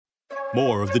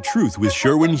More of The Truth with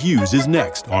Sherwin Hughes is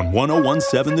next on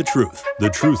 1017 The Truth, The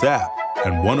Truth app,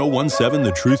 and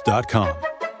 1017thetruth.com.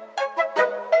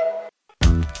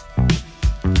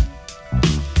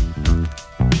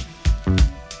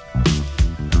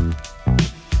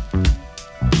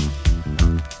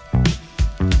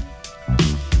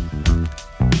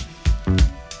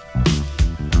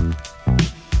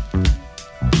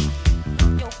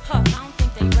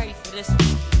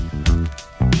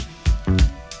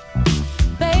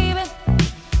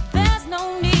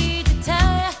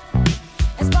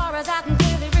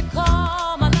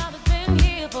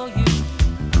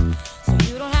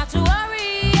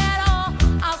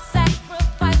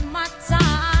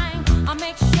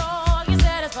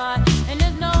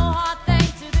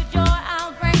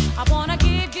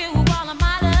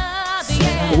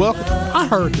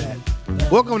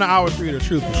 Welcome to Hour 3 of The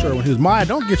Truth with Sherwin Hughes. Maya,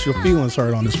 don't get your feelings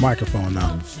hurt on this microphone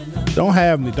now. Don't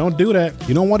have me. Don't do that.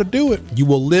 You don't want to do it. You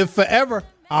will live forever.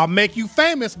 I'll make you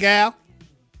famous, gal.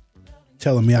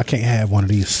 Telling me I can't have one of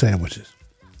these sandwiches.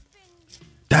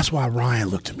 That's why Ryan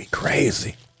looked at me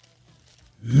crazy.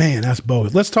 Man, that's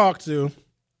bogus. Let's talk to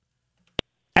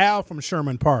Al from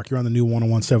Sherman Park. You're on the new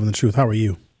 1017 The Truth. How are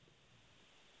you?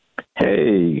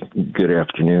 Hey, good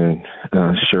afternoon,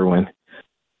 Sherwin.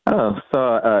 So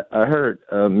I heard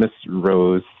Miss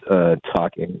Rose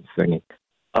talking, singing.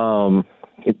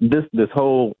 This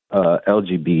whole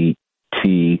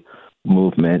LGBT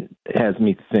movement has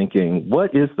me thinking,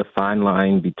 what is the fine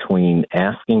line between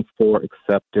asking for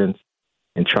acceptance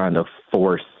and trying to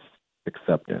force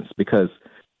acceptance? Because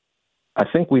I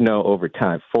think we know over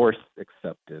time forced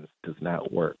acceptance does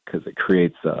not work because it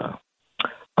creates a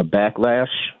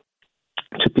backlash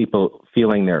to people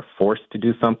feeling they're forced to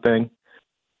do something.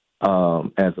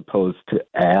 As opposed to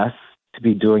asked to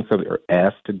be doing something or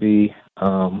asked to be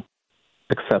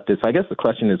accepted. So I guess the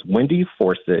question is, when do you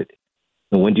force it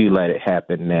and when do you let it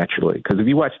happen naturally? Because if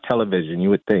you watch television,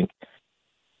 you would think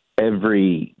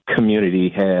every community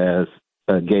has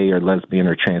a gay or lesbian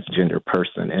or transgender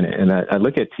person. And I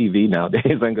look at TV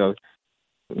nowadays and go,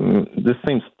 this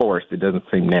seems forced. It doesn't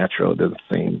seem natural. It doesn't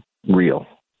seem real.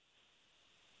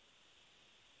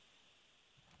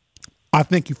 I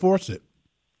think you force it.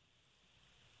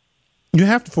 You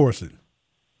have to force it.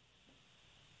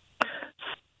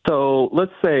 So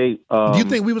let's say... do you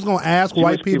think we was going to ask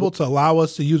white people to allow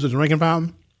us to use a drinking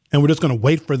fountain and we're just going to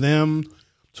wait for them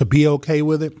to be okay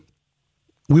with it?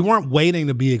 We weren't waiting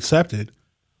to be accepted.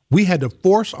 We had to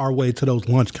force our way to those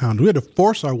lunch counters. We had to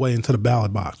force our way into the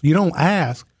ballot box. You don't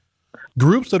ask.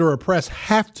 Groups that are oppressed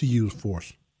have to use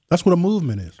force. That's what a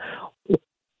movement is.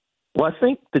 Well, I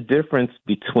think the difference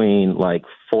between like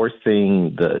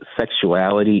forcing the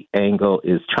sexuality angle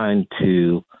is trying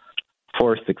to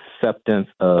force acceptance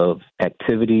of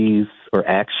activities or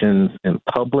actions in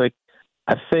public.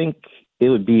 I think it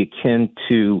would be akin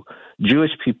to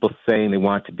Jewish people saying they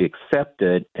want to be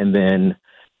accepted and then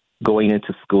going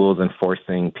into schools and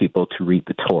forcing people to read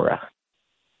the Torah.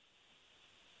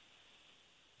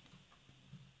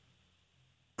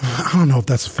 I don't know if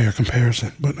that's a fair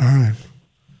comparison, but all right.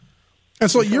 And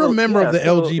so you're a member of the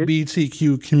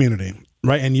LGBTQ community,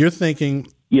 right? And you're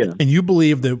thinking, and you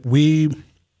believe that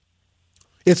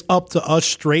it's up to us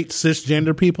straight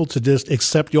cisgender people to just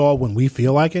accept y'all when we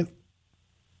feel like it?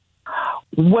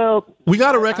 Well, we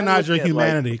got to recognize your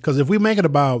humanity, because if we make it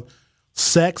about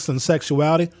sex and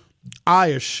sexuality, I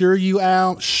assure you,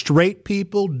 Al, straight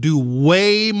people do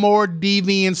way more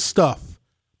deviant stuff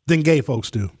than gay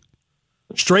folks do.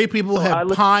 Straight people have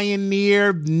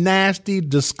pioneered, nasty,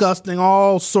 disgusting,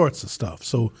 all sorts of stuff.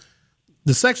 So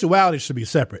the sexuality should be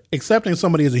separate. Accepting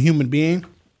somebody as a human being,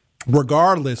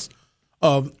 regardless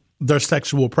of their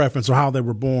sexual preference or how they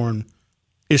were born,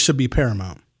 it should be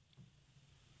paramount.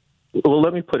 Well,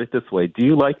 let me put it this way. Do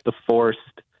you like the forced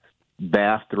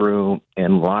bathroom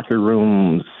and locker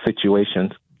room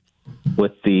situations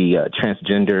with the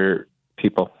transgender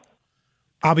people?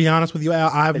 I'll be honest with you, Al.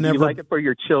 I've never. You like it for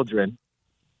your children?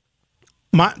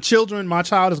 My child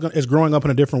is growing up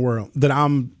in a different world that I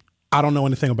don't know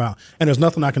anything about, and there's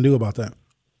nothing I can do about that.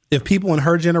 If people in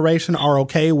her generation are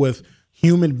okay with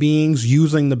human beings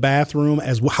using the bathroom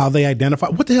as how they identify,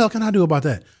 what the hell can I do about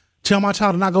that? Tell my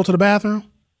child to not go to the bathroom?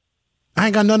 I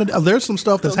ain't got none of that. There's some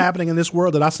stuff that's happening in this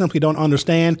world that I simply don't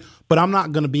understand, but I'm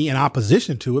not going to be in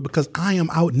opposition to it because I am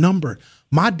outnumbered.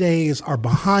 My days are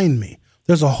behind me.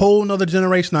 There's a whole nother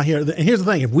generation out here. And here's the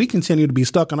thing. If we continue to be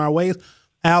stuck in our ways,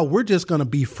 Al, we're just going to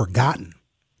be forgotten.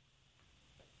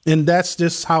 And that's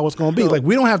just how it's going to be. Like,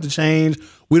 we don't have to change.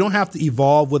 We don't have to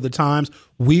evolve with the times.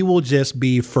 We will just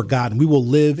be forgotten. We will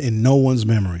live in no one's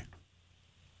memory.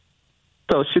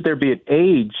 So should there be an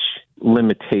age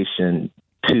limitation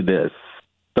to this.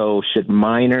 So should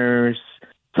minor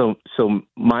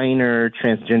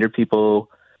transgender people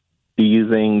be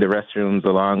using the restrooms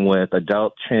along with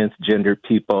adult transgender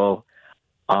people?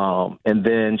 And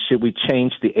then should we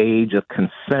change the age of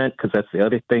consent? Because that's the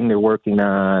other thing they're working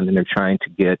on, and they're trying to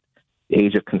get the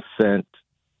age of consent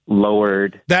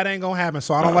lowered. That ain't going to happen.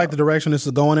 So I don't like the direction this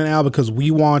is going in now, because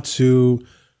we want to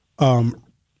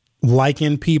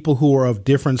liken people who are of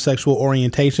different sexual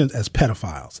orientations as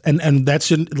pedophiles. And that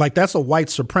shouldn't, like, that's a white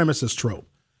supremacist trope.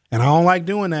 And I don't like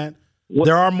doing that.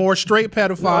 There are more straight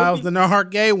pedophiles than there are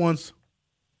gay ones.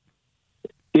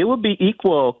 It would be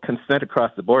equal consent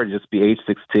across the board. It'd just be age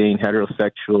 16,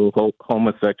 heterosexual,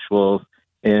 homosexuals,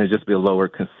 and it'd just be a lower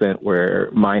consent where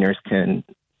minors can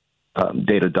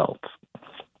date adults.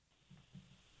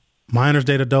 Minors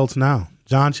date adults now.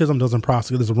 John Chisholm doesn't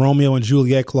prosecute. There's a Romeo and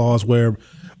Juliet clause where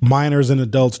minors and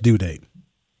adults do date.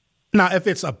 Now, if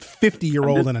it's a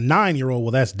 50-year-old and a 9-year-old,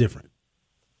 well, that's different.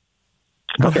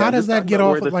 But how does that get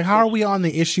off? Like, how are we on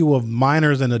the issue of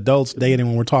minors and adults dating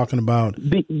when we're talking about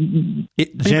gender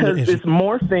because it's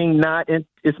morphing not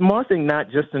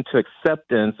just into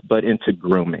acceptance, but into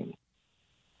grooming.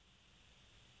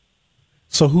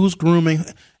 So who's grooming?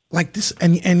 Like this,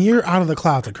 and you're out of the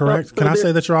closet, correct? So Can I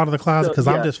say that you're out of the closet? Because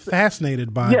I'm just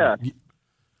fascinated by it.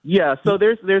 Yeah, so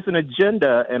there's an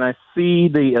agenda, and I see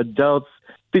the adults.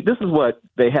 This is what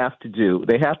they have to do.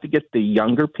 They have to get the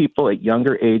younger people at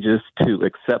younger ages to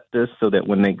accept this so that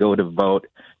when they go to vote,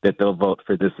 that they'll vote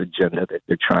for this agenda that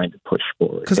they're trying to push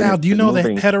forward. Because, Al, do you know that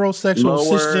heterosexual,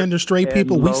 cisgender, straight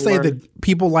people, we say that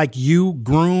people like you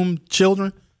groom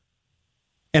children?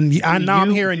 And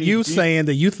I'm hearing you saying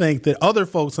that you think that other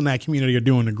folks in that community are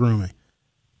doing the grooming.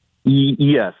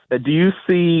 Yes. Do you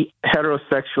see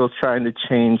heterosexuals trying to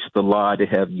change the law to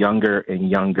have younger and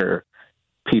younger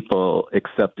people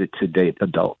accepted to date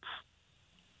adults?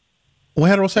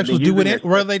 Well, heterosexuals do it,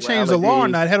 whether they change the law or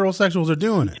not, heterosexuals are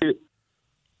doing it.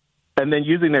 And then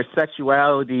using their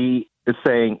sexuality is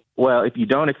saying, well, if you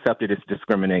don't accept it, it's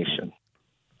discrimination.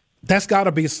 That's got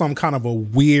to be some kind of a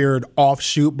weird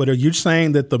offshoot, but are you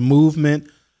saying that the movement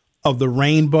of the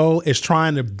rainbow is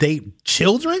trying to date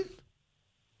children?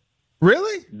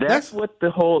 Really? That's what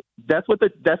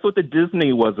the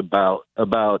Disney was about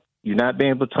you not being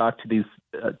able to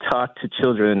talk to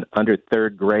children under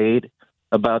third grade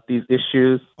about these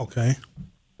issues. Okay.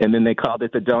 And then they called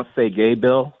it the Don't Say Gay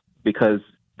bill because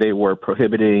they were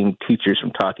prohibiting teachers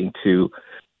from talking to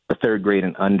a third grade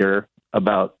and under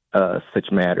about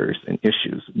such matters and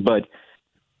issues. But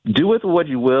do with what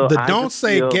you will. The Don't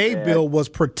Say Gay bill was,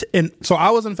 so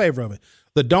I was in favor of it.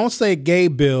 The Don't Say Gay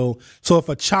bill, so if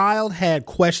a child had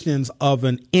questions of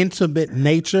an intimate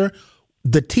nature,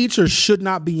 the teacher should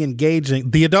not be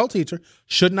engaging, the adult teacher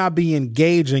should not be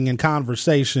engaging in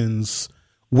conversations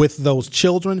with those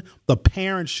children. The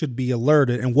parents should be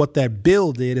alerted. And what that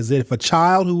bill did is that if a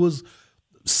child who was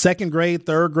second grade,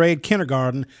 third grade,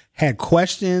 kindergarten had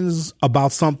questions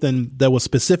about something that was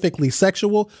specifically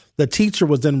sexual, the teacher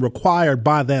was then required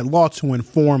by that law to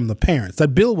inform the parents. That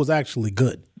bill was actually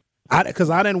good. Because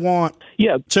I didn't want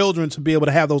children to be able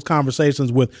to have those conversations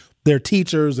with their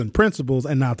teachers and principals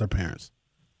and not their parents.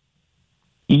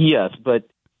 Yes, but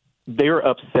they're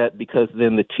upset because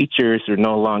then the teachers are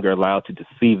no longer allowed to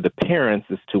deceive the parents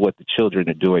as to what the children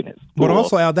are doing at school. But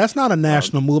also, Al, that's not a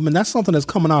national movement. That's something that's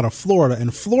coming out of Florida.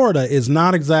 And Florida is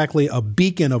not exactly a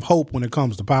beacon of hope when it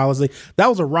comes to policy. That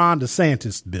was a Ron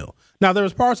DeSantis bill. Now,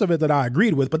 there's parts of it that I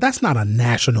agreed with, but that's not a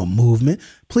national movement.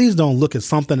 Please don't look at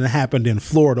something that happened in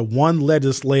Florida, one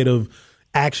legislative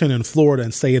action in Florida,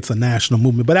 and say it's a national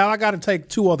movement. But Al, I got to take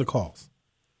two other calls.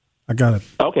 I got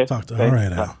to talk to. All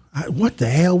right, Al. What the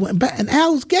hell went back? And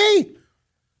Al's gay.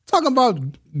 Talking about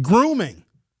grooming.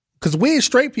 Because we as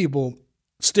straight people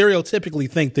stereotypically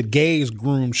think that gays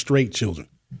groom straight children.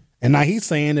 And now he's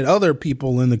saying that other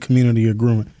people in the community are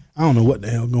grooming. I don't know what the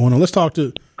hell going on. Let's talk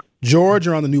to George.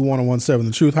 You're on the new 101.7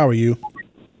 The Truth. How are you?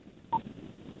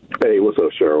 Hey, what's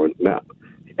up, Sherwin? Now,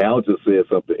 Al just said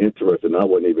something interesting I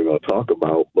wasn't even going to talk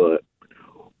about, but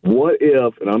what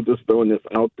if, and I'm just throwing this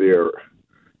out there,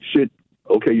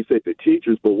 okay, you said the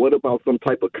teachers, but what about some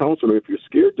type of counselor if you're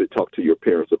scared to talk to your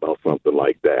parents about something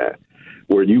like that,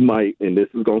 where you might, and this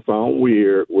is going to sound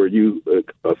weird, where you,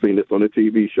 I've seen this on a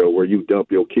TV show, where you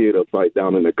dump your kid upside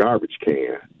down in a garbage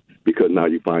can because now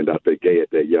you find out they're gay at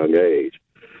that young age.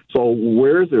 So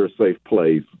where is there a safe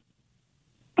place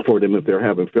for them if they're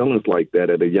having feelings like that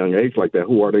at a young age like that?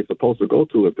 Who are they supposed to go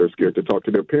to if they're scared to talk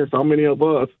to their parents? How many of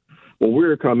us, when we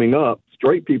were coming up,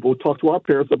 straight people talk to our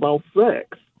parents about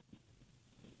sex?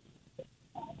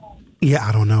 Yeah,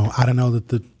 I don't know. I don't know that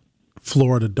the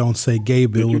Florida Don't Say Gay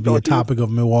bill would be a topic of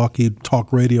Milwaukee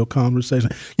talk radio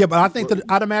conversation. Yeah, but I think that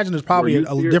I'd imagine there's probably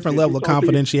a different level of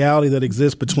confidentiality that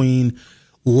exists between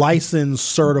licensed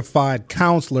certified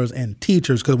counselors and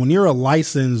teachers. Because when you're a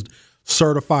licensed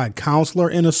certified counselor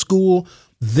in a school,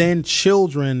 then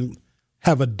children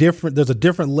have there's a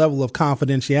different level of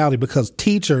confidentiality because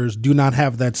teachers do not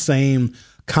have that same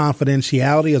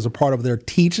confidentiality as a part of their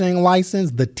teaching license.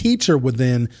 The teacher would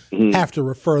then have to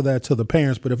refer that to the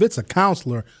parents. But if it's a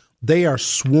counselor, they are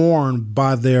sworn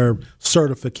by their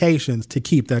certifications to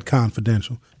keep that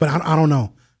confidential. But I don't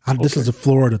know. This is a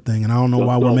Florida thing, and I don't know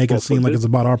why we're making it seem like it's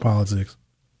about our politics.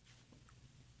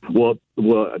 Well,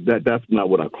 that's not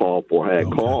what I called for. I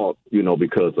had called,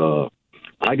 because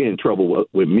I get in trouble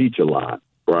with Meech a lot,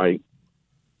 right?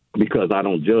 Because I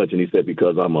don't judge. And he said,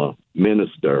 because I'm a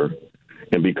minister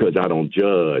and because I don't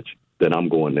judge, that I'm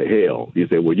going to hell. He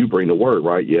said, well, you bring the word,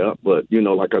 right? Yeah. But,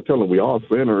 like I tell him, we all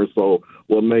sinners. So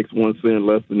what makes one sin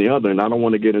less than the other? And I don't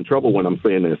want to get in trouble when I'm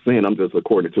saying that sin. I'm just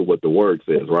according to what the word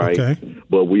says, right? Okay.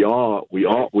 But we all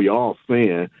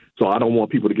sin. So I don't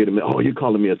want people to get in, oh, you're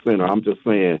calling me a sinner. I'm just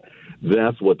saying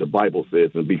that's what the Bible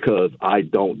says. And because I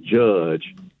don't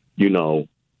judge,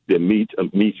 that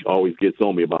Meech always gets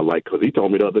on me about, because he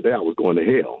told me the other day I was going to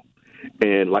hell.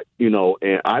 And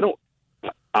and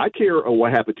I care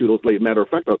what happened to those ladies. Matter of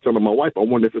fact, I was telling my wife, I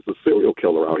wonder if it's a serial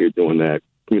killer out here doing that,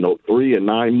 3 and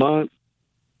 9 months.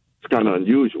 It's kind of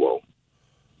unusual.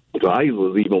 So I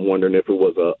was even wondering if it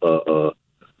was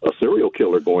a serial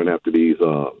killer going after these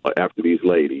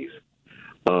ladies.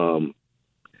 And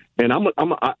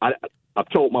I've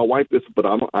told my wife this, but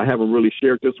I haven't really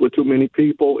shared this with too many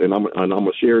people, and I'm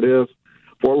gonna share this.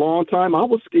 For a long time, I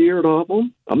was scared of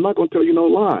them. I'm not gonna tell you no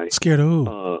lie. Scared of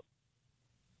who?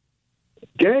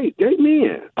 Gay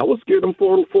men. I was scared of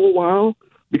them for a while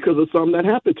because of something that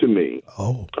happened to me.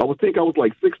 Oh. I would think I was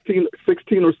like 16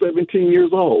 or 17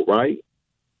 years old, right?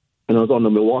 And I was on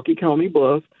the Milwaukee County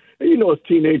bus. And, as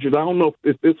teenagers, I don't know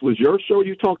if this was your show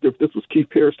you talked, or if this was Keith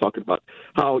Pierce talking about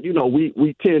how,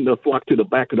 we tend to flock to the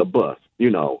back of the bus,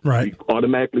 Right.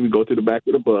 We go to the back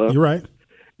of the bus. You're right.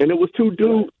 And it was two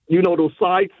dudes, those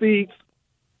side seats.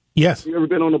 Yes. You ever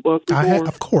been on a bus before?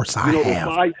 Of course I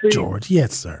have, George.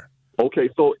 Yes, sir. Okay,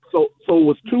 so it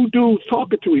was two dudes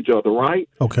talking to each other, right?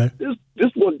 Okay.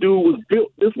 This one dude was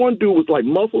built. This one dude was like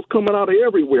muscles coming out of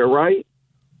everywhere, right?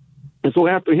 And so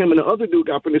after him and the other dude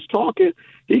got finished talking,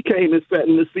 he came and sat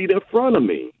in the seat in front of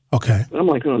me. Okay. And I'm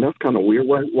like, that's kind of weird.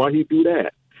 Why he do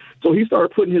that? So he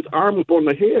started putting his arm up on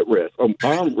the headrest,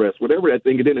 armrest, whatever that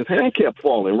thing, and then his hand kept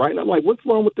falling, right? And I'm like, what's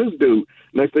wrong with this dude?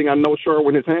 Next thing I know,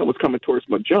 Sherwin, his hand was coming towards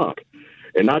my junk.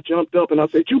 And I jumped up and I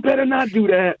said, you better not do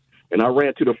that. And I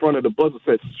ran to the front of the bus and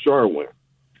said, Sherwin.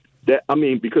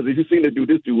 Because if you seen the dude,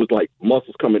 this dude was like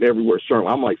muscles coming everywhere.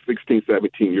 Sherwin, I'm like 16,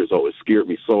 17 years old. It scared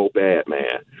me so bad,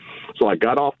 man. So I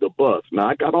got off the bus. Now,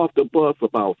 I got off the bus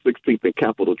about 16th and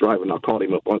Capitol Drive, and I called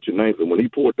him a bunch of names. And when he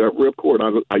pulled that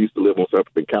ripcord, I used to live on 7th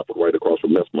and Capitol right across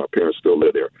from Mess. My parents still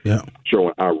live there. Yeah.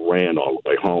 Sherwin, I ran all the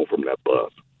way home from that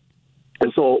bus.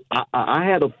 And so I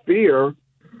had a fear,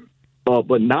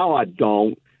 but now I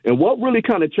don't. And what really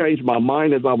kind of changed my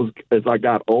mind as I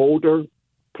got older,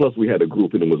 plus we had a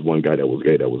group, and there was one guy that was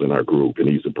gay that was in our group, and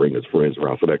he used to bring his friends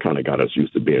around, so that kind of got us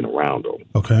used to being around him.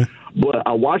 Okay. But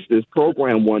I watched this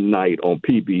program one night on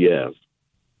PBS,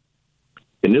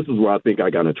 and this is where I think I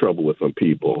got in trouble with some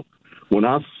people. When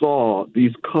I saw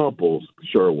these couples,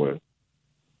 Sherwin,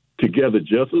 together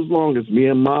just as long as me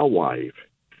and my wife,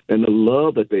 and the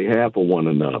love that they have for one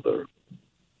another,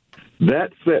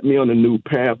 that set me on a new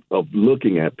path of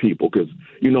looking at people. Because,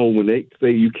 when they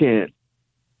say you can't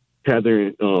have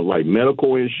their like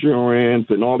medical insurance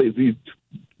and all these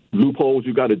loopholes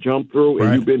you got to jump through,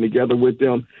 and you've been together with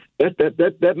them,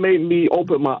 that made me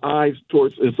open my eyes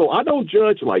towards. And so I don't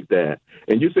judge like that.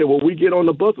 And you say, well, we get on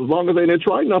the bus as long as they didn't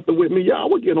try nothing with me. Yeah, I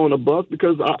would get on the bus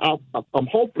because I'm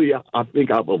hopefully I think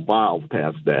I've evolved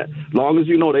past that. As long as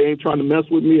they ain't trying to mess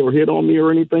with me or hit on me or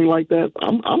anything like that,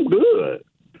 I'm good.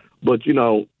 But,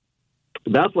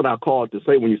 that's what I called to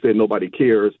say when you said nobody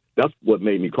cares. That's what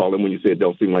made me call it when you said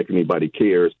don't seem like anybody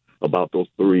cares about those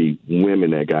 3 women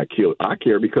that got killed. I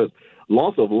care because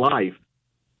loss of life,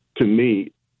 to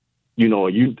me,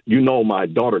 my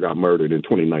daughter got murdered in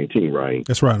 2019, right?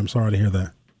 That's right. I'm sorry to hear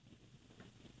that.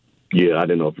 Yeah, I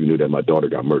didn't know if you knew that my daughter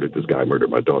got murdered. This guy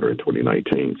murdered my daughter in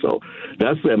 2019. So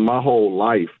that set my whole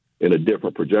life in a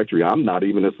different trajectory. I'm not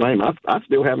even the same. I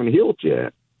still haven't healed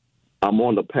yet. I'm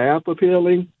on the path of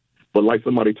healing, But like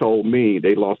somebody told me,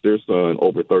 they lost their son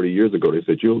over 30 years ago. They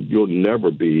said, you'll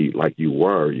never be like you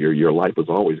were. Your life is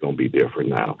always going to be different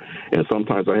now. And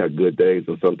sometimes I have good days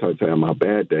and sometimes I have my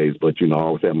bad days. But, I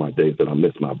always have my days that I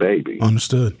miss my baby.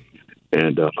 Understood.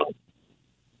 And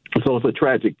so it's a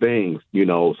tragic thing,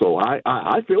 So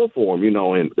I feel for him,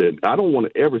 and I don't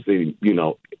want to ever see,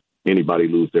 anybody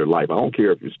lose their life. I don't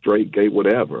care if you're straight, gay,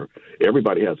 whatever.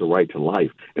 Everybody has a right to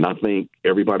life, and I think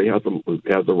everybody has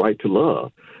a right to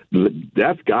love.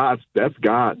 That's God's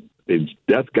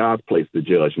place to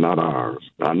judge, not ours.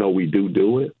 I know we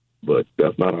do it, but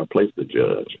that's not our place to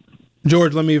judge.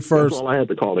 George, let me first that's all I had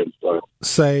to call it.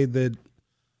 Say that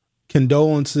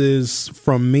condolences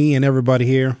from me and everybody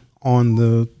here on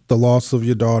the loss of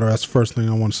your daughter. That's the first thing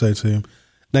I want to say to you.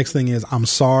 Next thing is, I'm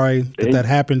sorry that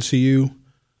happened to you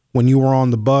when you were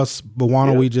on the bus, but why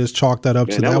don't we just chalk that up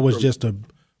to that was just a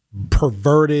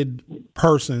perverted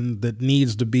person that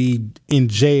needs to be in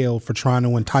jail for trying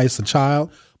to entice a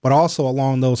child. But also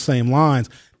along those same lines,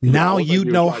 now you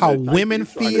know how women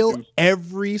feel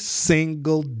every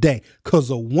single day, because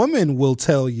a woman will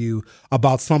tell you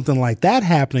about something like that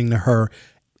happening to her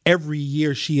every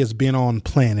year she has been on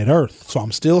planet Earth. So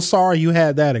I'm still sorry you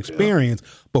had that experience,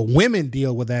 but women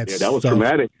deal with that stuff. That was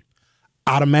traumatic.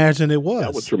 I'd imagine it was.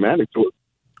 That was traumatic.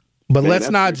 But let's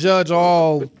not judge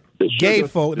all gay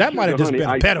folk. That might have just been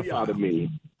a pedophile. Out of me.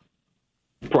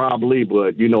 Probably,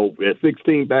 but, at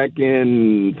 16 back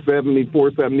in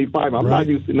 74, 75, I'm not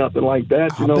used to nothing like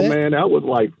that. Man, that was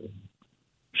like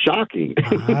shocking.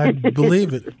 I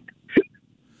believe it.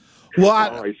 Well, I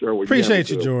appreciate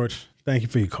you, George. Thank you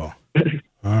for your call.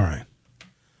 All right.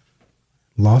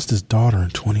 Lost his daughter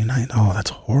in 29. Oh, that's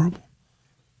horrible.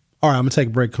 All right, I'm going to take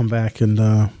a break, come back, and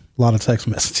a lot of text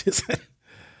messages.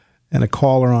 And a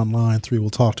caller on line 3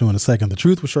 we'll talk to in a second. The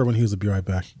Truth with Sherwin Hughes will be right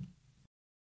back.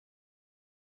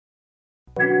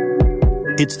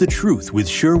 It's The Truth with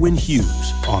Sherwin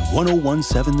Hughes on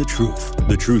 101.7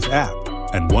 The Truth app,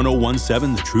 and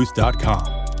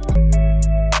 1017thetruth.com.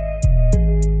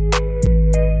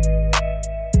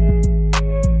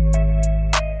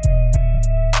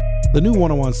 The new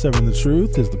 101.7 The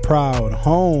Truth is the proud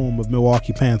home of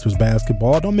Milwaukee Panthers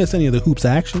basketball. Don't miss any of the hoops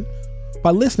action by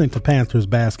listening to Panthers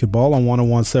basketball on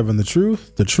 101.7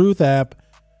 The Truth app,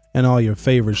 and all your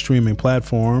favorite streaming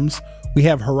platforms. We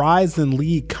have Horizon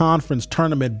League Conference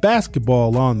Tournament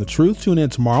basketball on The Truth. Tune in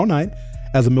tomorrow night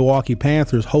as the Milwaukee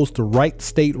Panthers host the Wright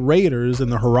State Raiders in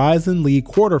the Horizon League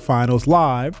quarterfinals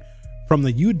live from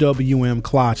the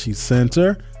UWM-Clochey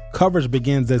Center. Coverage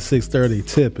begins at 6:30.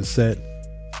 Tip is set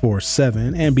for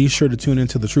 7. And be sure to tune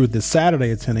into The Truth this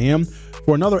Saturday at 10 a.m.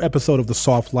 for another episode of the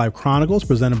Soft Life Chronicles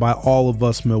presented by All of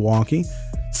Us Milwaukee.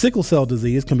 Sickle cell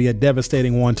disease can be a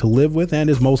devastating one to live with and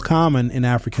is most common in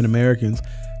African Americans.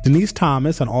 Denise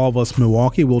Thomas and All of Us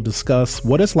Milwaukee will discuss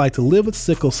what it's like to live with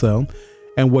sickle cell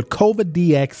and what COVID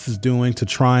DX is doing to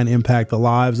try and impact the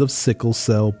lives of sickle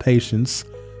cell patients.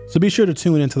 So be sure to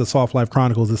tune into the Soft Life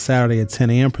Chronicles this Saturday at 10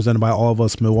 a.m. presented by All of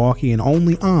Us Milwaukee and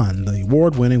only on the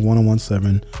award-winning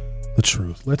 101.7 The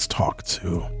Truth. Let's talk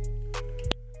to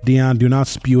Dion. Do not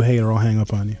spew hate or I'll hang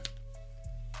up on you.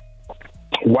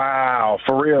 Wow,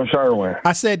 for real, Sherwin.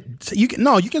 I said you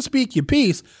can speak your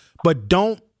piece, but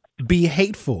don't be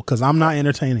hateful because I'm not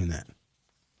entertaining that.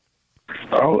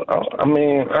 I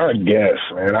mean, I guess,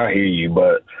 man, I hear you,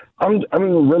 but I'm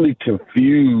really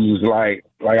confused. Like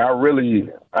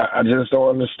I just don't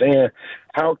understand.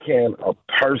 How can a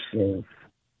person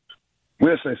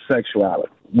with a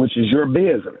sexuality, which is your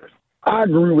business? I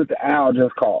agree with the Al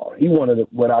just called. He wanted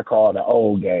what I call the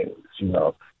old games.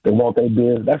 They want their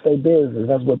business. That's their business.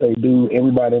 That's what they do.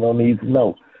 Everybody don't need to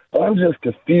know. But I'm just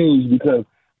confused because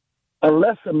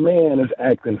unless a man is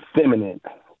acting feminine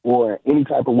or any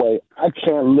type of way, I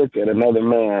can't look at another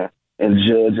man and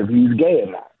judge if he's gay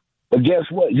or not. But guess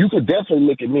what? You could definitely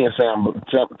look at me and say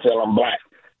tell I'm black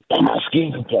by my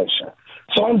skin complexion.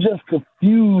 So I'm just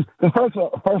confused. First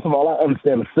of all, I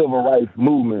understand the civil rights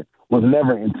movement was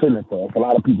never intended for us. A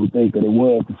lot of people think that it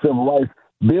was. The civil rights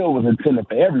bill was intended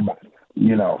for everybody.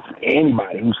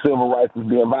 Anybody whose civil rights is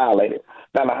being violated.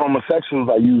 Now the homosexuals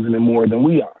are using it more than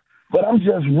we are. But I'm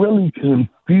just really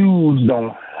confused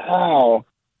on how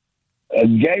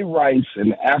gay rights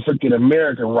and African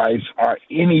American rights are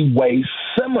any way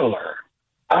similar.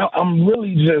 I'm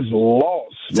really just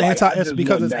lost. It's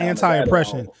because it's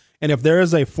anti-oppression. And if there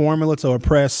is a formula to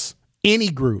oppress any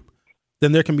group,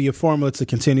 then there can be a formula to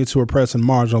continue to oppress and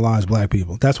marginalize black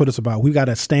people. That's what it's about. We got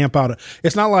to stamp out.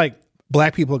 It's not like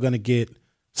black people are going to get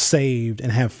saved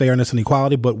and have fairness and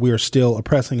equality, but we are still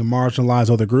oppressing and marginalize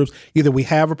other groups. Either we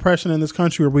have oppression in this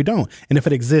country or we don't. And if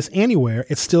it exists anywhere,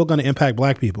 it's still going to impact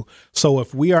black people. So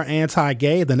if we are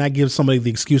anti-gay, then that gives somebody the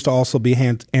excuse to also be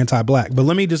anti-black. But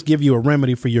let me just give you a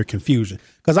remedy for your confusion,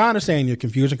 because I understand your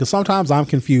confusion, because sometimes I'm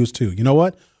confused too. You know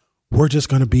what? We're just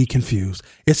going to be confused.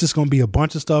 It's just going to be a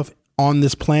bunch of stuff on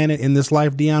this planet, in this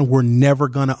life, Dion, we're never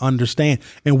going to understand.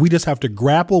 And we just have to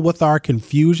grapple with our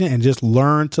confusion and just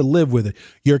learn to live with it.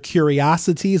 Your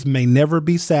curiosities may never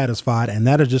be satisfied, and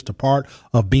that is just a part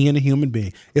of being a human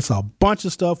being. It's a bunch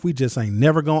of stuff we just ain't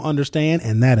never going to understand,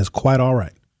 and that is quite all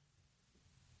right.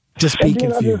 Just be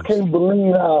confused. I just can't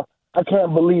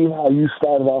believe how you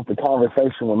started off the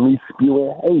conversation with me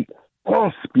spewing hate. I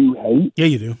don't spew hate. Yeah,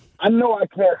 you do. I know I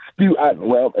can't spew.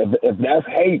 Well, if that's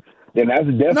hate, then that's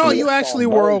definitely. No, you actually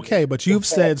were okay, but you've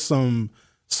said some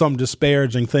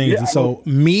disparaging things. Yeah, and so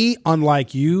me,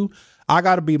 unlike you, I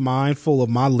got to be mindful of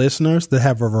my listeners that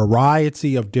have a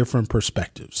variety of different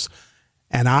perspectives.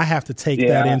 And I have to take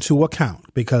that into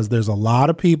account, because there's a lot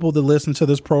of people that listen to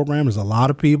this program. There's a lot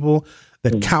of people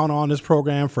that count on this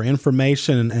program for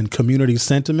information and community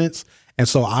sentiments. And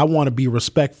so I want to be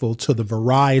respectful to the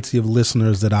variety of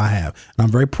listeners that I have. And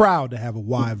I'm very proud to have a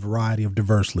wide variety of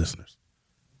diverse listeners.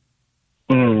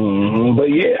 But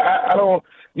yeah, I don't.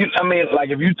 I mean,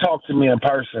 like, if you talk to me in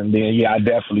person, then yeah, I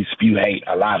definitely spew hate,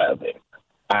 a lot of it.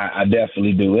 I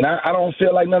definitely do, and I don't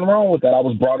feel like nothing wrong with that. I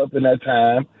was brought up in that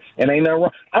time, and ain't nothing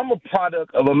wrong. I'm a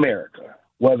product of America,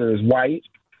 whether it's white,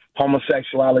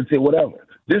 homosexuality, whatever.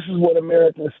 This is what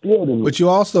America instilled in me. But you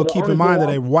also keep in mind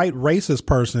that a white racist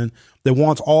person that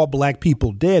wants all black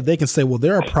people dead, they can say, well,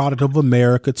 they're a product of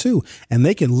America too, and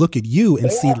they can look at you and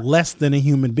see less than a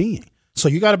human being. So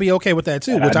you got to be okay with that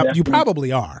too, which you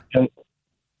probably are.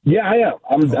 Yeah, I am.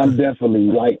 I'm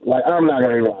definitely like I'm not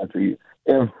gonna lie to you.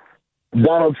 If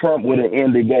Donald Trump would have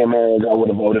ended gay marriage, I would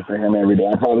have voted for him every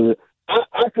day.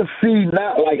 I could see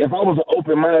not, like, if I was an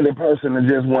open-minded person and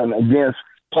just went against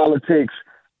politics,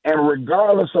 and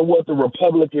regardless of what the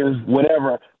Republicans,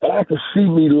 whatever, but I could see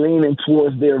me leaning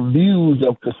towards their views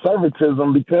of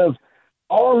conservatism, because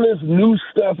all this new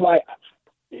stuff, like,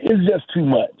 it's just too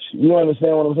much. You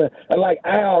understand what I'm saying? And like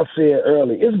Al said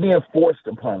earlier, it's being forced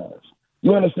upon us.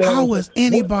 You understand? How is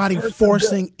anybody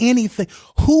forcing anything?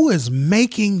 Who is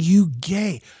making you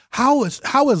gay? How is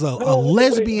a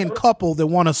lesbian couple that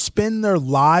want to spend their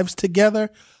lives together?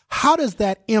 How does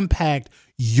that impact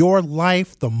your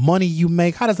life, the money you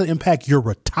make? How does that impact your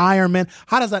retirement?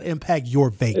 How does that impact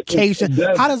your vacation?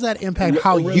 How does that impact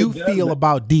how you feel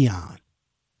about Dion?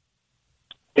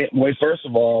 Wait, first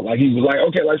of all, like, he was like,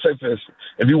 okay, let's say for instance,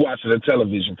 if you watch a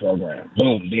television program,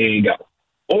 boom, there you go.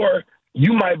 Or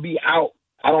you might be out.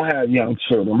 I don't have young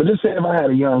children, but just say if I had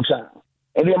a young child,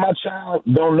 and then my child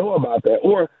don't know about that.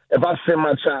 Or if I send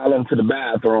my child into the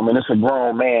bathroom and it's a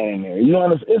grown man in there, you know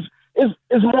what I'm saying?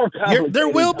 It's more complicated. There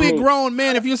will be grown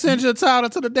men if you send your child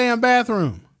into the damn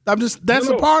bathroom. That's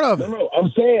a part of it. No,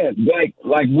 I'm saying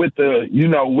like with the,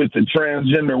 with the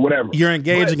transgender, whatever. You're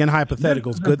engaging in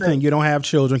hypotheticals. Good thing you don't have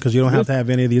children, because you don't have to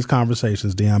have any of these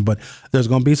conversations, Dion. But there's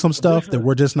going to be some stuff that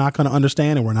we're just not going to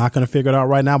understand, and we're not going to figure it out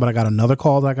right now. But I got another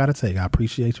call that I got to take. I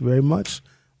appreciate you very much.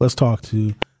 Let's talk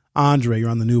to Andre. You're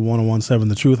on the new 101.7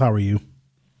 The Truth. How are you?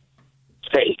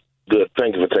 Hey, good.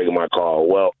 Thank you for taking my call.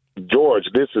 Well, George,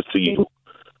 this is to you.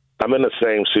 I'm in the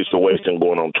same situation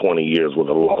going on 20 years with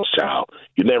a lost child.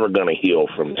 You're never going to heal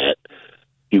from that.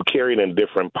 You carry it in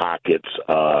different pockets.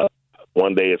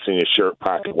 One day it's in your shirt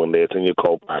pocket. One day it's in your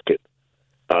coat pocket.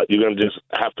 You're going to just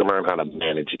have to learn how to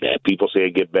manage that. People say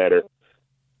it get better.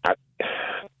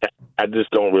 I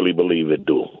just don't really believe it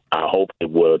do. I hope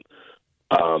it would.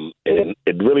 And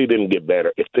it really didn't get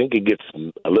better. I think it gets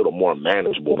a little more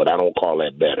manageable, but I don't call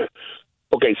that better.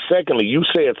 Okay, secondly, you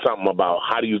said something about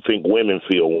how do you think women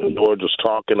feel when George was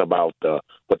talking about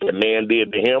what the man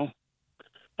did to him.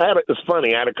 It's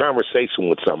funny, I had a conversation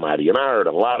with somebody, and I heard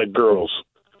a lot of girls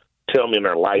tell me in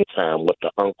their lifetime what the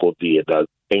uncle did, the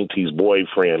auntie's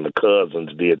boyfriend, the cousins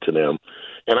did to them.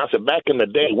 And I said, back in the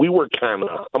day, we were kind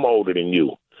of, I'm older than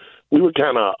you, we were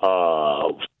kind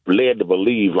of led to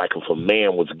believe, like, if a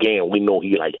man was gay and we know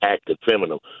he, like, acted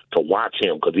feminine, to watch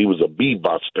him because he was a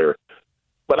bee-buster.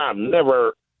 But I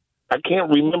can't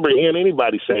remember hearing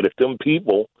anybody say that them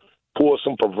people pour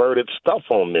some perverted stuff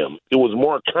on them. It was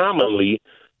more commonly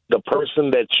the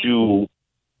person that you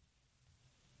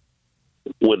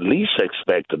would least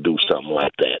expect to do something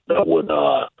like that would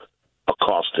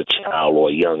accost a child or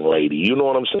a young lady. You know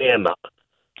what I'm saying? The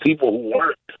people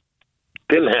who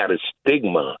didn't have a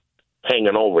stigma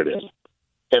hanging over them.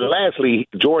 And lastly,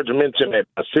 George mentioned that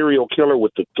a serial killer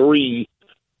with the three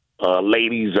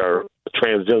ladies are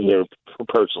transgender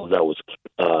person that was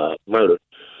murdered.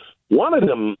 One of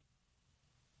them,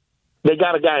 they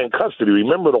got a guy in custody.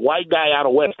 Remember the white guy out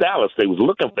of West Dallas? They was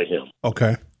looking for him.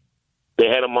 Okay. They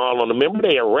had him all on the. Remember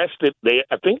they arrested?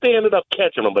 I think they ended up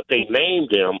catching him, but they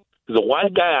named him. He's a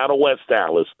white guy out of West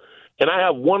Dallas. And I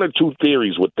have one or two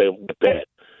theories with that.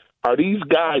 Are these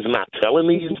guys not telling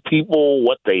these people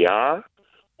what they are?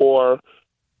 Or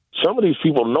some of these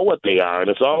people know what they are, and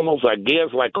it's almost, I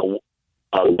guess, like a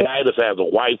guy that has a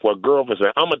wife or a girlfriend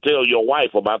saying, I'm going to tell your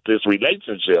wife about this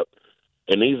relationship.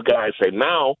 And these guys say,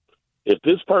 now, if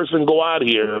this person go out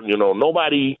here,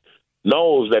 nobody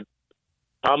knows that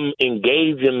I'm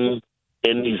engaging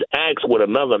in these acts with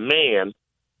another man,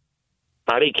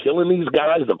 are they killing these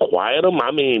guys to quiet them?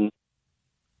 I mean,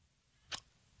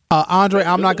 Andre,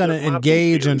 I'm not going to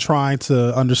engage in trying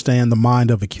to understand the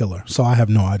mind of a killer, so I have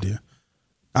no idea.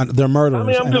 They're murderers. I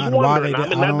mean, I'm just wondering. I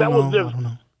don't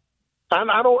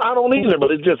know. I don't either, but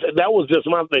that was just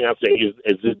my thing. I say is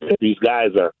that these guys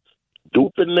are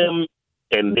duping them,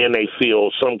 and then they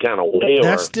feel some kind of way.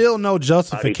 That's still no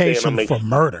justification for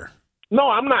murder. No,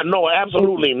 I'm not. No,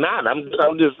 absolutely not. I'm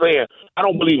just saying I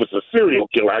don't believe it's a serial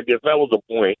killer. I guess that was the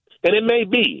point, and it may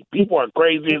be. People are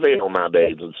crazy as hell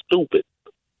nowadays and stupid.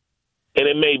 And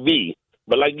it may be,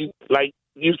 but like you said,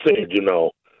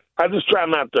 I just try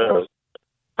not to.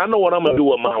 I know what I'm gonna do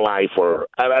with my life, or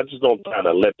I just don't try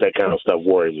to let that kind of stuff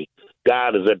worry me.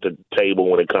 God is at the table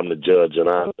when it comes to judge, and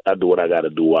I do what I got to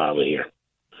do while I'm here.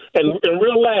 And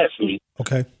real lastly,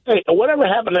 okay. Hey, whatever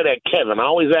happened to that Kevin? I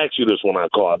always ask you this when I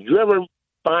call. Did you ever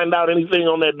find out anything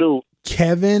on that dude?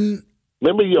 Kevin.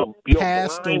 Remember your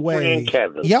passed away. Friend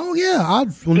Kevin? Yeah, I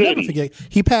will never forget.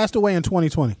 He passed away in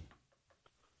 2020.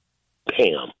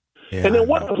 Damn. Yeah, and then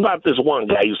what about this one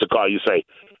guy used to call you, say,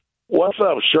 what's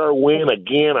up, Sherwin?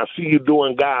 Again, I see you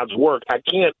doing God's work.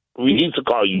 He used to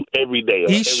call you every day.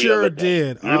 He sure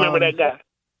did. You remember that guy?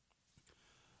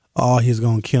 Oh, he's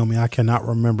going to kill me. I cannot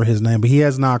remember his name, but he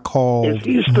has not called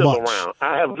He's still much. Around.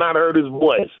 I have not heard his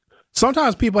voice.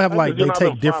 Sometimes people have they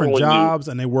take different jobs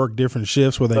and they work different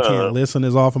shifts where they can't listen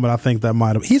as often, but I think that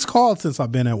might have. He's called since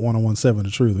I've been at 1017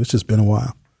 The Truth. It's just been a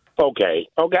while. Okay.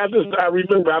 I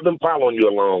remember I've been following you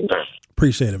a long time.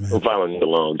 Appreciate it, man. I've been following you a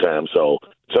long time. So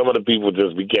some of the people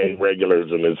just became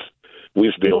regulars, and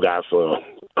we still got some.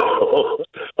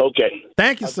 Okay.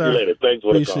 Thank you, sir. Later. Thanks for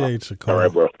Appreciate your call. All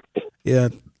right, bro. Yeah,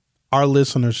 our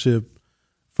listenership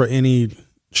for any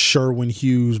Sherwin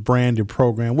Hughes branded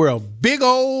program, we're a big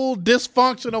old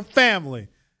dysfunctional family,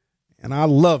 and I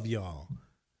love y'all.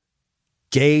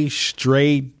 Gay,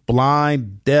 straight,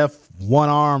 blind, deaf,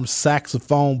 one-arm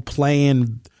saxophone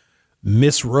playing,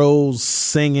 Miss Rose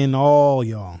singing, all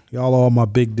y'all. Y'all are my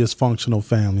big dysfunctional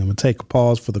family. I'm going to take a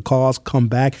pause for the cause, come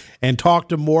back, and talk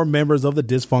to more members of the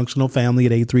dysfunctional family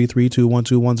at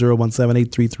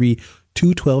 833-212-1017,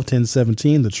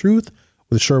 833-212-1017. The Truth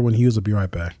with Sherwin Hughes. I'll be right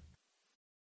back.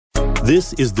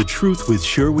 This is The Truth with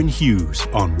Sherwin Hughes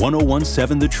on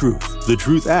 1017 The Truth, The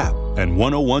Truth app, and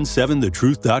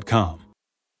 1017thetruth.com.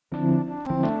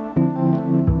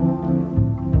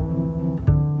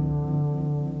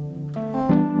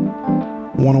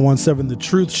 1017 The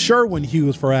Truth, Sherwin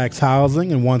Hughes for Axe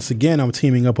Housing. And once again, I'm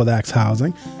teaming up with Axe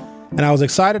Housing. And I was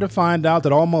excited to find out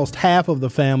that almost half of the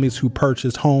families who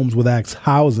purchased homes with Axe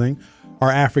Housing are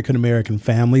African-American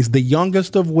families, the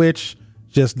youngest of which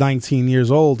just 19 years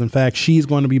old. In fact, she's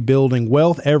going to be building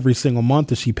wealth every single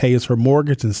month as she pays her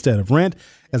mortgage instead of rent.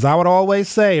 As I would always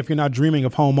say, if you're not dreaming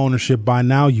of home ownership by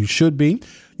now, you should be.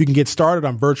 You can get started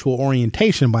on virtual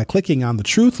orientation by clicking on the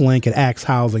Truth link at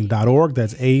axhousing.org.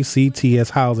 That's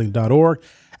ACTShousing.org.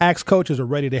 Axe coaches are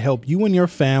ready to help you and your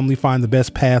family find the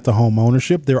best path to home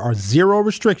ownership. There are zero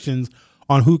restrictions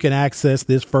on who can access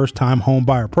this first-time home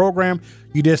buyer program.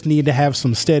 You just need to have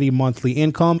some steady monthly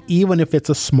income, even if it's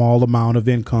a small amount of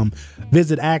income.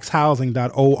 Visit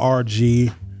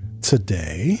axhousing.org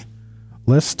today.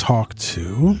 Let's talk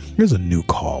to, here's a new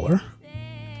caller.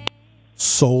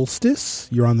 Solstice,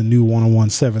 you're on the new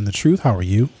 1017 The Truth. How are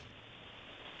you?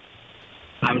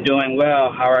 I'm doing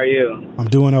well. How are you? I'm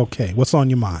doing okay. What's on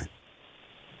your mind?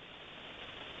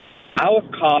 I was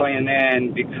calling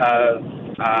in because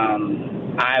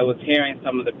I was hearing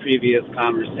some of the previous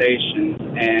conversations,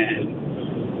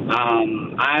 and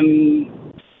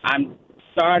I'm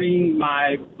starting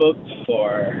my book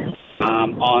tour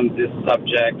on this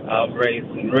subject of race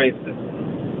and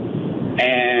racism,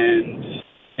 and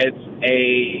it's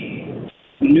a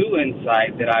new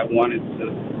insight that I wanted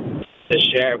to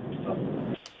share with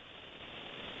someone.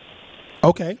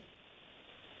 Okay.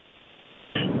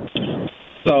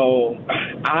 So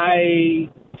I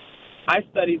I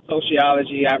studied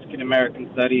sociology, African American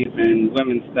studies, and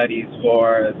women's studies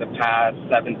for the past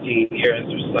 17 years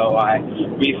or so. I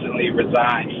recently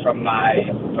resigned from my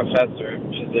professor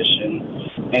position.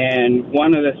 And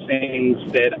one of the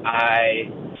things that I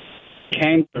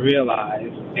came to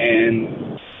realize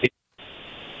and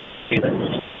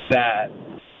that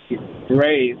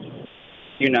race,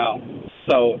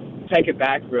 so take it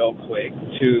back real quick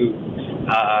to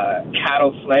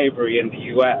cattle slavery in the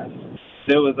U.S.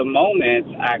 There was a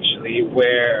moment, actually,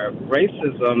 where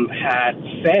racism had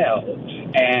failed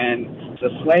and the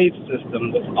slave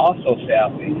system was also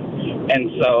failing.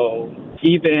 And so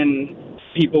even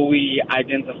people we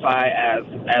identify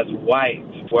as white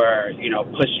were,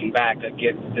 pushing back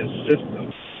against this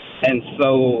system. And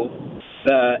so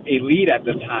the elite at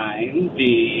the time,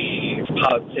 the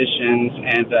politicians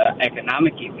and the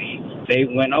economic elite, they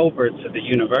went over to the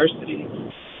universities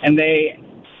and they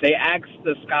asked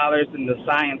the scholars and the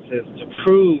scientists to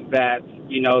prove that,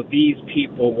 these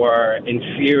people were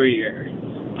inferior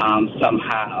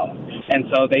somehow. And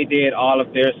so they did all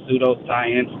of their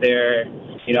pseudoscience, their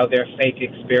fake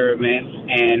experiments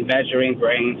and measuring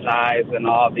brain size and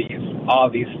all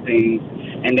these things.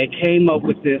 And they came up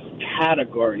with this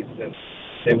category system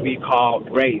that we call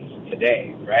race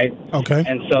today, right? Okay.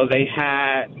 And so they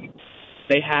had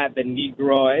the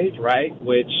Negroid, right,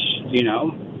 which,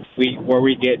 where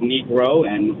we get Negro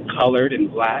and colored and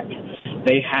black.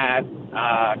 They had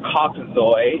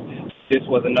Caucasoid. This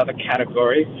was another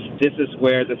category. This is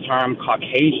where the term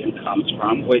Caucasian comes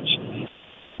from, which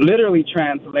literally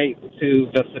translates to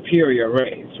the superior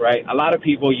race, right? A lot of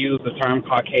people use the term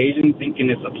Caucasian thinking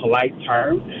it's a polite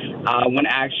term, when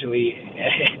actually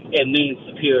it means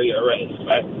superior race,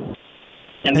 right?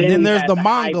 And then there's the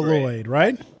Mongoloid,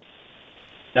 right?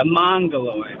 The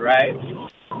Mongoloid, right?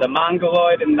 The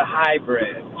Mongoloid and the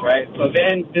hybrids, right? So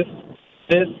then this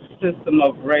system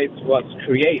of race was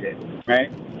created,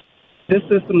 right? This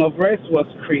system of race was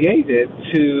created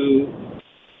to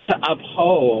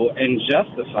uphold and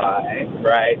justify,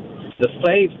 right, the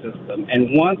slave system.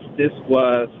 And once this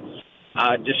was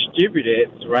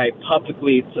distributed, right,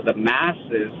 publicly to the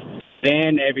masses,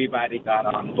 then everybody got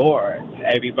on board.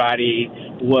 Everybody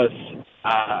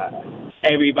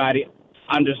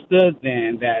understood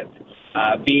then that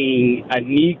being a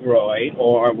Negroid,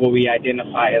 or what we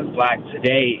identify as black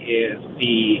today, is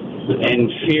the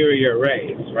inferior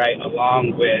race, right,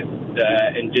 along with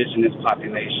the indigenous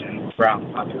population,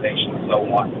 brown population, and so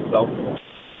on and so forth.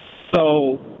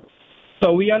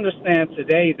 So we understand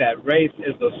today that race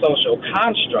is a social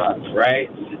construct, right?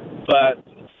 But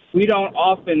we don't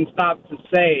often stop to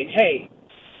say, hey,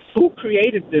 who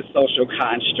created this social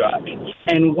construct?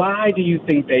 And why do you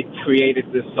think they created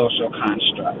this social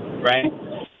construct, right?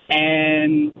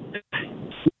 And,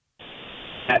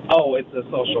 it's a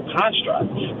social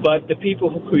construct. But the people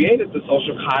who created the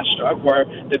social construct were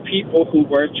the people who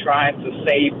were trying to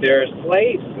save their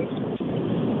slave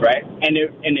system, right? And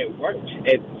it worked.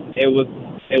 It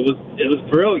was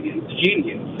brilliant,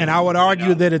 genius. And I would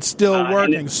argue that it's still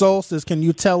working. Solstice, can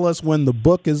you tell us when the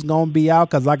book is going to be out?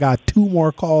 Because I got 2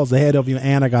 more calls ahead of you,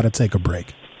 and I got to take a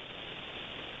break.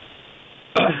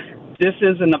 This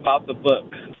isn't about the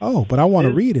book. Oh, but I want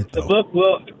to read it, though. The book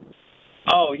will...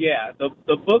 Oh, yeah.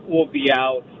 The book will be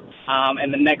out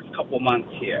in the next couple months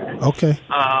here. Okay.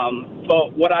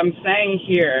 But what I'm saying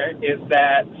here is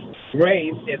that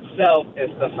race itself is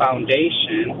the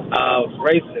foundation of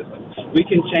racism. We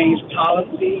can change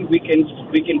policy, we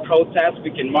can protest,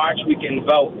 we can march, we can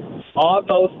vote. All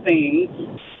those things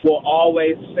will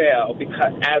always fail,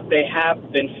 because as they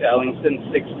have been failing since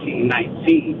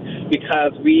 1619,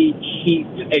 because we keep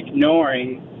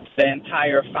ignoring the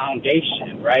entire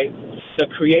foundation, right? The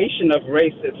creation of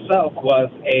race itself was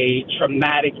a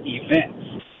traumatic event.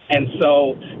 And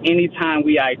so anytime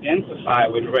we identify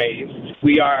with race,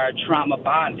 we are trauma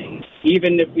bonding,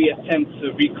 even if we attempt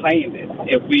to reclaim it.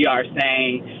 If we are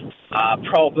saying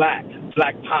pro-black,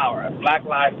 black power, Black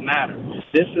Lives Matter,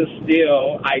 this is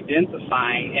still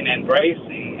identifying and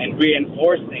embracing and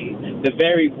reinforcing the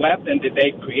very weapon that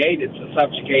they created to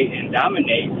subjugate and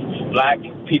dominate black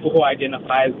people who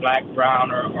identify as black,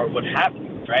 brown, or what have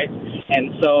you, right?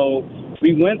 And so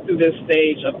we went through this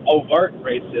stage of overt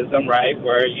racism, right,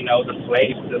 where, the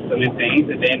slave system and things,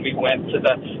 and then we went to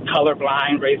the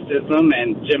colorblind racism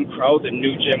and Jim Crow, the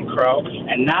new Jim Crow,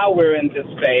 and now we're in this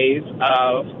phase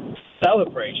of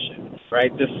celebration,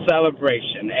 right, this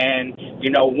celebration. And,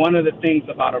 one of the things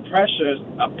about oppressors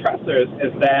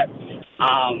is that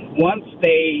once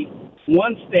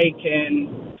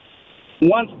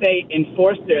they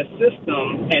enforce their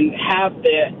system and have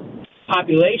the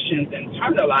populations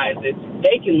internalize it,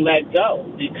 they can let go,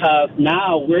 because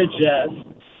now we're just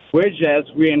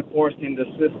reinforcing the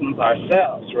systems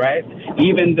ourselves, right?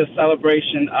 Even the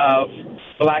celebration of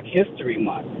Black History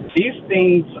Month. These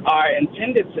things are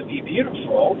intended to be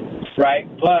beautiful, right?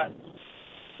 But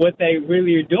what they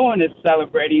really are doing is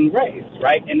celebrating race,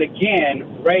 right? And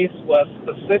again, race was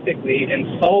specifically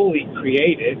and solely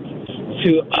created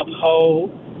to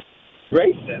uphold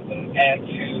racism and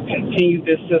to continue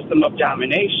this system of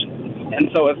domination. And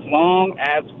so as long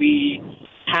as we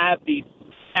have these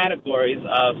categories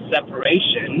of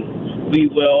separation, we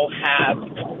will have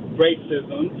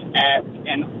racism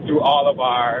and through all of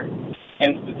our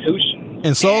institutions.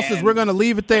 And Soul says we're going to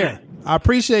leave it there. I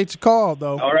appreciate your call,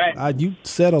 though. All right. You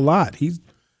said a lot. He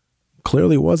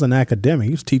clearly was an academic.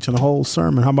 He was teaching a whole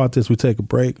sermon. How about this? We take a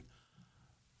break,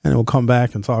 and we'll come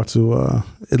back and talk to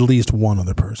at least one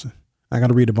other person. I got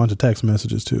to read a bunch of text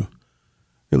messages, too.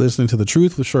 You're listening to The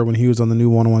Truth with Sherwin Hughes on the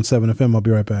new 101.7 FM. I'll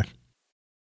be right back.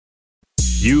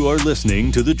 You are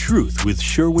listening to The Truth with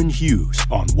Sherwin Hughes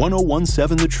on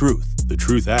 101.7 The Truth, The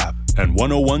Truth app, and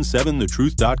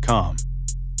 1017thetruth.com.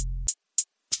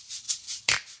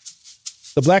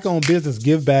 The Black-owned business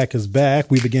Give Back is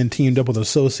back. We've again teamed up with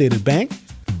Associated Bank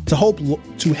to help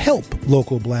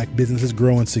local Black businesses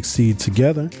grow and succeed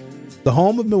together. The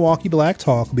home of Milwaukee Black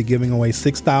Talk will be giving away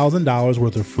 $6,000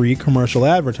 worth of free commercial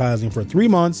advertising for 3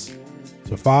 months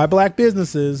to 5 Black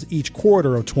businesses each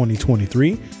quarter of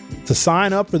 2023. To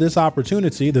sign up for this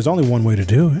opportunity, there's only one way to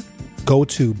do it. Go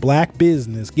to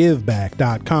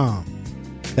blackbusinessgiveback.com.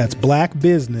 That's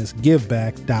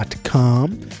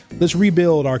blackbusinessgiveback.com. Let's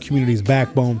rebuild our community's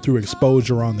backbone through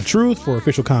exposure on the truth. For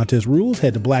official contest rules,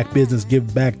 head to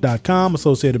blackbusinessgiveback.com.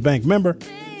 Associated Bank member,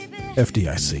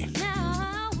 FDIC.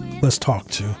 Let's talk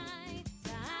to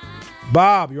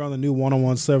Bob. You're on the new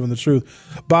 101.7 The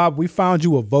Truth. Bob, we found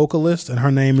you a vocalist, and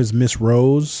her name is Miss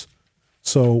Rose.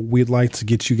 So we'd like to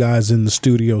get you guys in the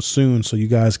studio soon so you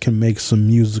guys can make some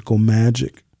musical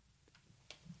magic.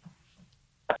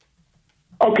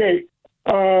 Okay,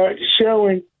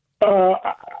 Sherwin,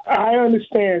 I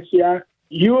understand. See,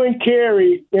 you and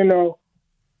Carrie,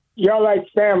 y'all like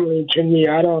family to me.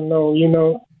 I don't know,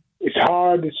 it's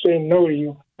hard to say no to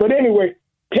you. But anyway,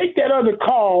 take that other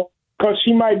call, because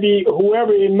she might be,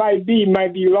 whoever it might be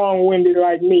long-winded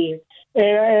like me.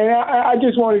 And I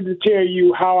just wanted to tell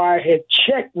you how I had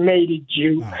checkmated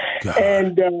you. Oh,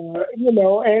 and,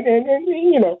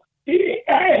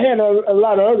 I had a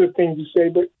lot of other things to say,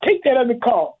 but take that other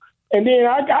call. And then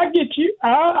I get you.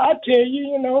 I'll tell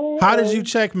you, How did you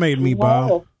checkmate me, Bob?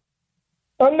 No.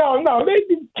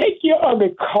 Take your other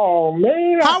call,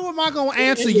 man. How am I going to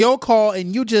answer your call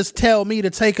and you just tell me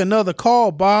to take another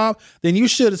call, Bob? Then you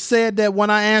should have said that when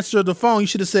I answered the phone. You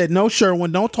should have said, no,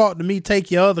 Sherwin, don't talk to me.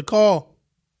 Take your other call.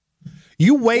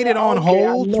 You waited on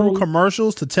hold through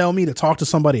commercials to tell me to talk to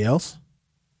somebody else?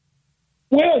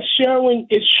 Well, Sherwin,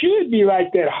 it should be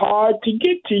like that, hard to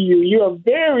get to you. You're a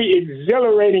very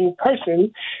exhilarating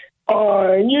person,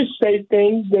 and you say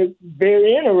things that's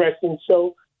very interesting.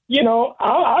 So,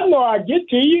 I know I get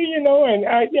to you, and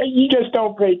you just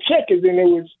don't play checkers, and it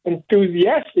was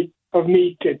enthusiastic of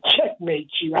me to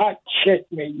checkmate you. I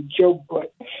checkmated your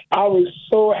butt. I was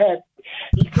so happy.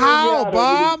 How,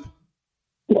 Bob?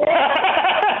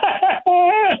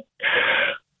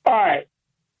 All right.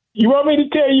 You want me to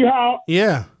tell you how?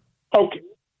 Yeah. Okay.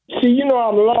 See,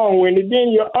 I'm long-winded.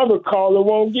 Then your other caller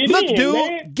won't get Look, in, dude,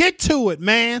 man. Get to it,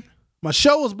 man. My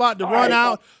show is about to run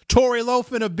out. Tory Lowe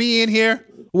finna be in here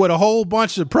with a whole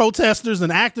bunch of protesters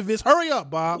and activists. Hurry up,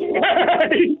 Bob.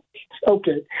 Okay.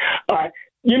 All right.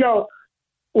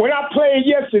 When I played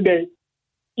yesterday,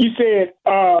 you said,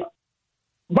 Bob,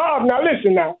 now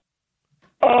listen now.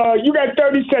 You got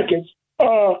 30 seconds.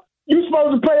 You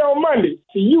supposed to play on Monday.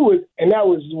 See, and that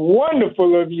was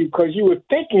wonderful of you, because you were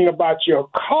thinking about your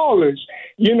callers.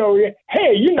 Hey,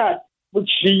 but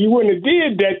you wouldn't have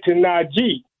did that to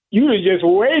Najee. You would have just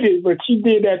waited, but she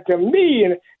did that to me,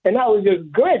 and I was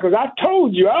just glad, because I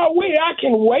told you, wait, I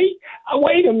can wait.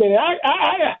 Wait a minute.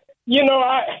 I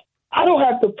don't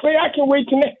have to play. I can wait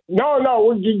till next. No,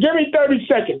 give me 30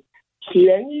 seconds. See,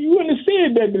 and you wouldn't have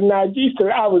said that to Najee, so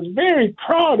I was very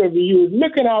proud of you. You was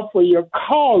looking out for your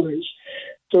callers.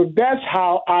 So that's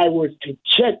how I was to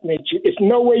checkmate you. It's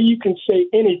no way you can say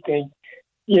anything.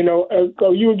 You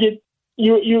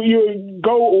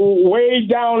go way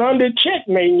down under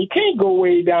checkmate. You can't go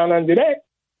way down under that.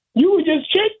 You were just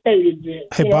checkmated there.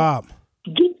 Hey, Bob.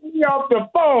 Get me off the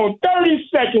phone. 30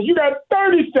 seconds. You got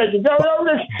 30 seconds.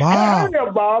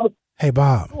 Bob. Hey,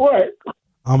 Bob. What?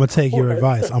 I'm going to take your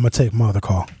advice. I'm going to take my other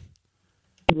call.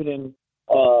 Then,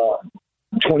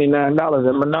 $29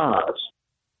 at Menards.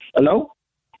 Hello?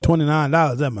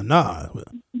 $29 at Menards.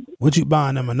 What you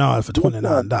buying at Menards for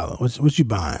 $29? What you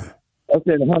buying? I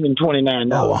said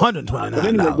 $129. Oh, $129. But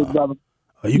anyway, big brother,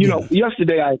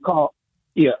 yesterday I called.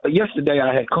 Yeah, yesterday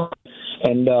I had called,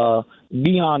 and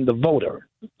Dion the voter,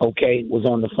 was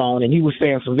on the phone, and he was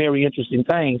saying some very interesting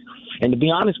things. And to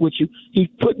be honest with you, he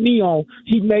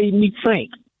made me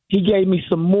think. He gave me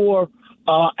some more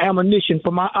ammunition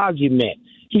for my argument.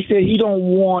 He said he don't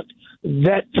want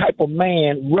that type of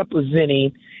man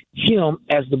representing him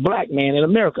as the black man in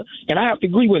America. And I have to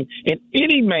agree with him. And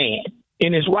any man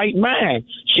in his right mind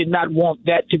should not want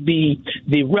that to be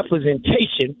the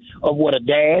representation of what a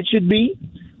dad should be.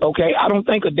 Okay, I don't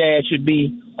think a dad should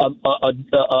be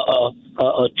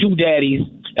two daddies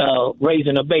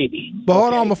raising a baby. But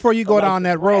hold on, before you go down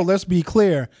that road, let's be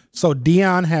clear. So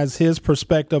Dion has his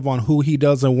perspective on who he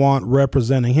doesn't want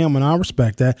representing him, and I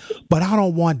respect that. But I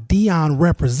don't want Dion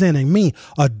representing me,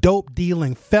 a dope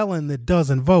dealing felon that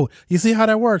doesn't vote. You see how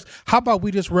that works? How about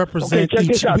we just represent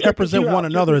one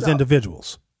another as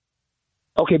individuals?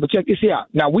 Okay, but check this out.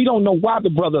 Now, we don't know why the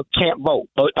brother can't vote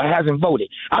or hasn't voted.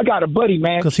 I got a buddy,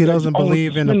 man. Because he doesn't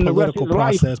believe in the political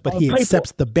process, but he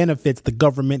accepts the benefits the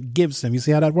government gives him. You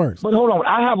see how that works? But hold on.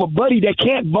 I have a buddy that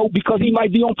can't vote because he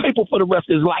might be on paper for the rest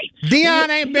of his life. Dion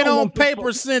ain't been on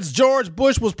paper since George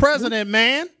Bush was president,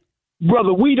 man.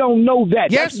 Brother, we don't know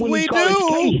that. Yes, we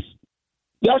do.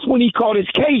 That's when he called his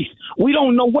case. We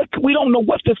don't know what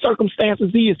the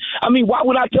circumstances is. I mean, why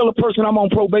would I tell a person I'm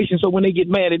on probation so when they get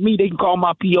mad at me, they can call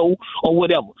my PO or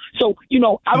whatever? So,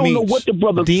 I don't know what the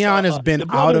brother. Dion has been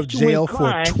out of jail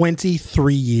for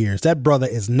 23 years. That brother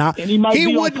is not. He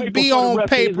wouldn't be on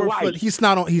paper. He's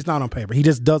not on paper. He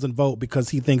just doesn't vote because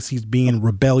he thinks he's being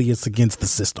rebellious against the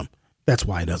system. That's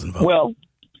why he doesn't vote. Well,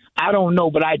 I don't know,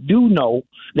 but I do know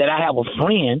that I have a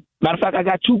friend. Matter of fact, I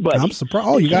got two buddies. I'm surprised.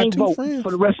 Oh, you got two friends for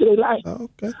the rest of their life. Oh,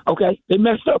 okay. Okay, they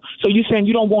messed up. So you're saying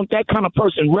you don't want that kind of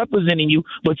person representing you,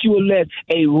 but you will let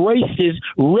a racist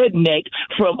redneck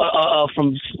from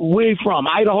where you from,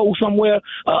 Idaho somewhere,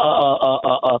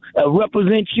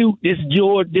 represent you? This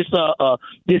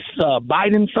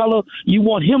Biden fella, you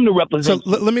want him to represent? So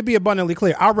let me be abundantly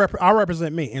clear. I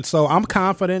represent me, and so I'm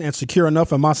confident and secure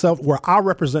enough in myself where I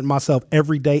represent myself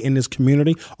every day in this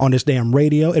community, on this damn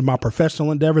radio, in my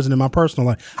professional endeavors, and in my personal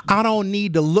life. I don't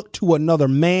need to look to another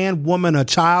man, woman, a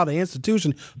child, an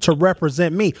institution to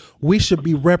represent me. We should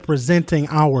be representing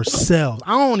ourselves.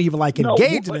 I don't even like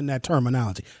engaging in that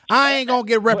terminology. I ain't gonna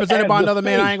get represented by another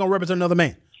man. I ain't gonna represent another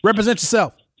man. Represent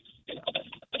yourself.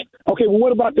 Okay, well,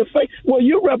 what about the face? Well,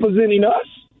 you're representing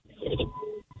us.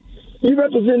 You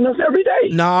represent us every day.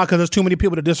 Nah, because there's too many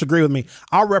people that disagree with me.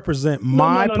 I represent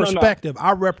my perspective.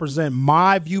 I represent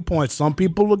my viewpoint. Some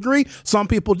people agree, some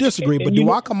people disagree. But do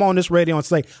I come on this radio and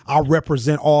say I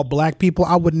represent all black people?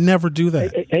 I would never do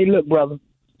that. Hey, look, brother.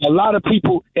 A lot of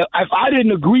people, if I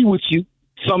didn't agree with you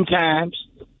sometimes,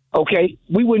 okay,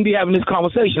 we wouldn't be having this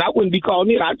conversation. I wouldn't be calling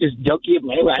in. I just duck it,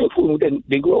 man. I ain't fooling with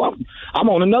that grow up. I'm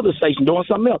on another station doing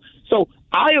something else. So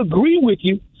I agree with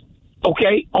you.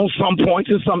 Okay, on some points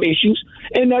and some issues,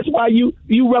 and that's why you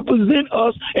represent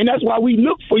us, and that's why we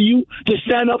look for you to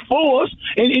stand up for us.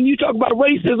 And you talk about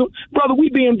racism, brother. We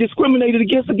being discriminated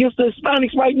against the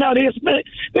Hispanics right now.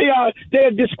 They're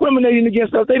discriminating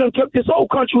against us. They done took this whole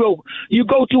country over. You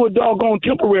go to a doggone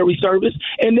temporary service,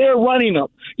 and they're running them.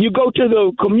 You go to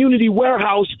the community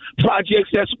warehouse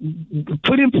projects that's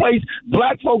put in place.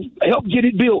 Black folks help get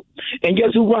it built, and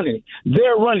guess who's running it?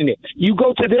 They're running it. You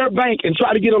go to their bank and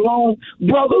try to get a loan.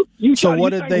 Brother, so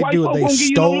what did they do? They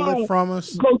stole it from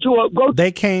us.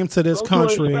 They came to this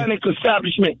country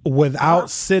without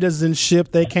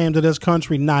citizenship. They came to this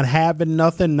country not having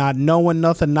nothing, not knowing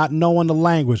nothing, not knowing the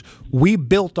language. We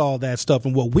built all that stuff,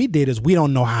 and what we did is we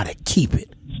don't know how to keep it.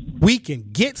 We can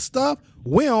get stuff.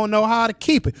 We don't know how to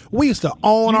keep it. We used to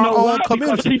own our own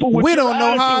community. We don't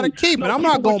know how to keep it. I'm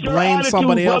not going to blame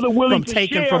somebody else from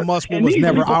taking from us what was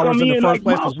never ours in the first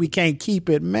place because we can't keep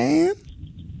it, man.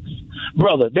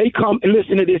 Brother, they come and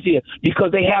listen to this here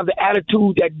because they have the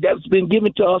attitude that's been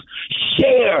given to us.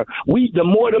 Share. The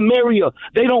more the merrier.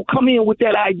 They don't come in with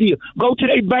that idea. Go to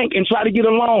their bank and try to get a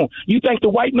loan. You think the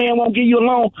white man won't give you a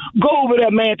loan? Go over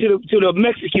there, man, to the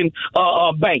Mexican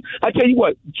bank. I tell you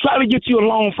what, try to get you a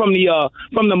loan from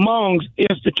the Mung's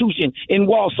institution in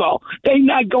Warsaw. They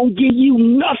not gonna give you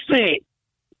nothing.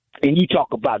 And you talk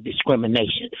about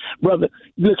discrimination. Brother,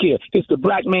 look here. It's the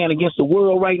black man against the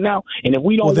world right now. And if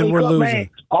we don't wake up, man,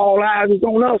 all eyes is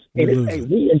on us. And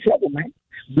we in trouble, man.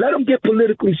 Let them get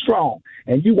politically strong,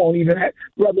 and you won't even have,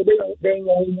 brother. They ain't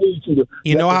gonna need you to.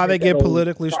 You know how they get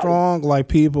politically strong? Like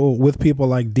people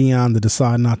like Dion that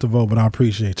decide not to vote. But I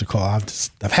appreciate your call.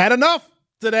 I've had enough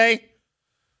today.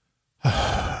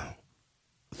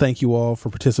 Thank you all for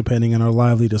participating in our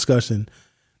lively discussion.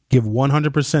 Give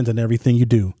 100% in everything you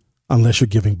do, unless you're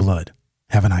giving blood.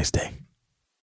 Have a nice day.